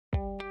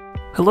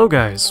Hello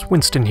guys,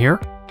 Winston here.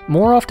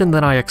 More often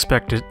than I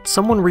expected,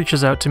 someone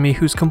reaches out to me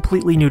who's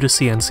completely new to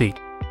CNC.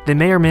 They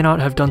may or may not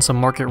have done some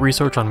market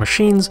research on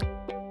machines,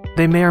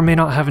 they may or may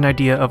not have an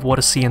idea of what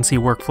a CNC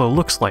workflow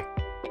looks like,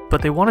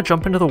 but they want to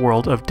jump into the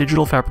world of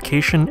digital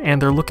fabrication and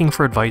they're looking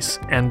for advice,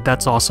 and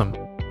that's awesome.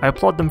 I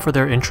applaud them for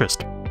their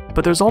interest.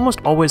 But there's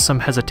almost always some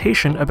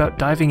hesitation about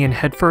diving in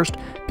headfirst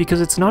because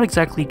it's not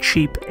exactly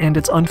cheap and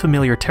it's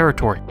unfamiliar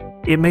territory.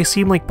 It may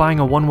seem like buying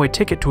a one-way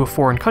ticket to a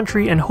foreign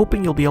country and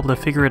hoping you'll be able to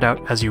figure it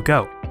out as you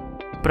go.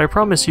 But I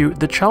promise you,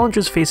 the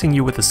challenges facing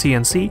you with the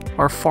CNC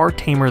are far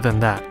tamer than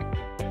that.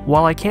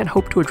 While I can't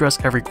hope to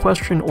address every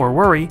question or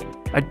worry,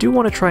 I do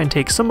want to try and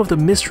take some of the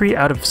mystery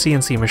out of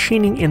CNC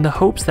machining in the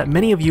hopes that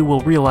many of you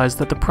will realize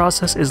that the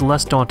process is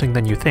less daunting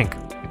than you think.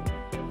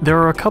 There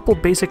are a couple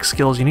basic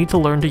skills you need to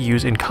learn to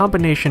use in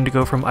combination to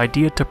go from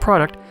idea to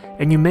product,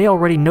 and you may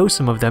already know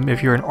some of them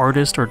if you're an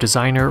artist or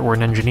designer or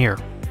an engineer.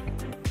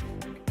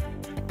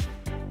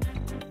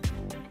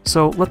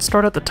 So let's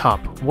start at the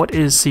top. What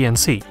is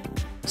CNC?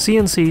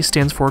 CNC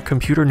stands for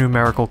Computer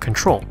Numerical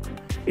Control.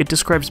 It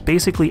describes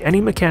basically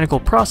any mechanical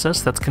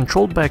process that's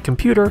controlled by a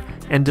computer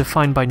and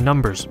defined by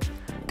numbers.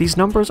 These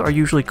numbers are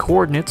usually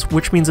coordinates,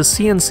 which means a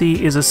CNC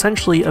is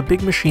essentially a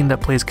big machine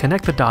that plays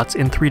connect the dots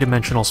in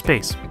three-dimensional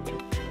space.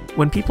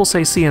 When people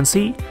say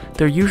CNC,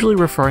 they're usually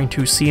referring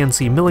to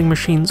CNC milling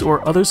machines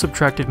or other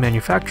subtractive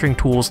manufacturing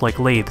tools like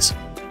lathes.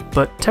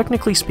 But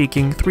technically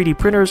speaking, 3D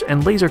printers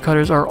and laser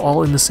cutters are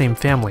all in the same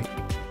family.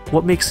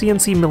 What makes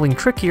CNC milling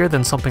trickier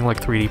than something like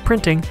 3D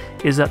printing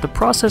is that the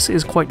process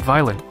is quite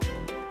violent.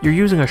 You're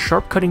using a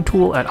sharp cutting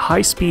tool at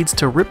high speeds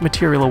to rip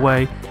material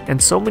away,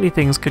 and so many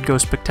things could go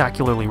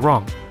spectacularly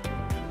wrong.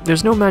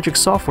 There's no magic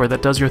software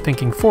that does your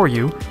thinking for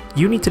you.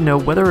 You need to know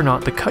whether or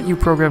not the cut you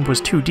programmed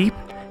was too deep,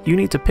 you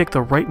need to pick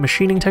the right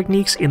machining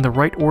techniques in the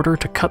right order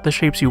to cut the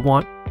shapes you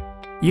want,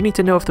 you need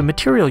to know if the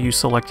material you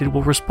selected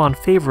will respond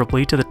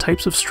favorably to the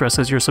types of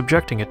stresses you're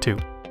subjecting it to.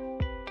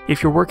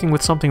 If you're working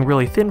with something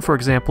really thin, for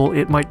example,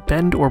 it might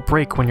bend or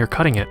break when you're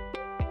cutting it.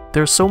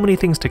 There are so many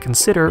things to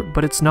consider,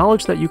 but it's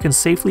knowledge that you can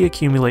safely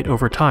accumulate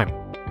over time.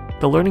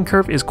 The learning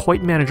curve is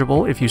quite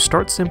manageable if you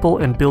start simple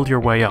and build your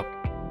way up.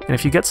 And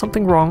if you get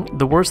something wrong,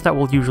 the worst that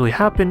will usually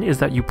happen is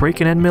that you break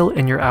an end mill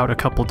and you're out a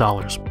couple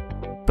dollars.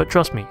 But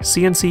trust me,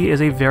 CNC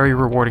is a very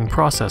rewarding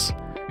process.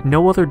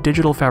 No other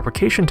digital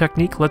fabrication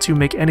technique lets you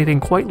make anything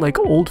quite like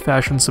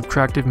old-fashioned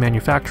subtractive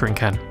manufacturing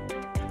can.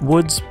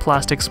 Woods,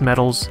 plastics,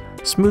 metals,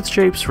 smooth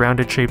shapes,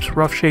 rounded shapes,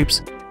 rough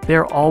shapes, they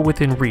are all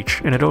within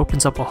reach, and it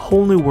opens up a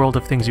whole new world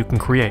of things you can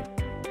create.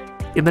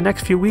 In the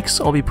next few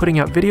weeks, I'll be putting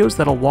out videos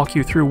that'll walk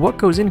you through what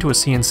goes into a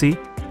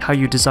CNC, how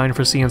you design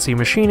for CNC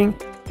machining,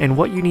 and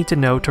what you need to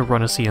know to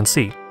run a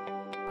CNC.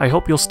 I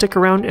hope you'll stick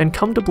around and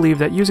come to believe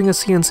that using a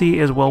CNC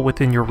is well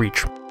within your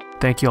reach.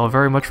 Thank you all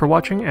very much for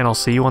watching, and I'll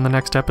see you on the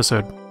next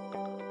episode.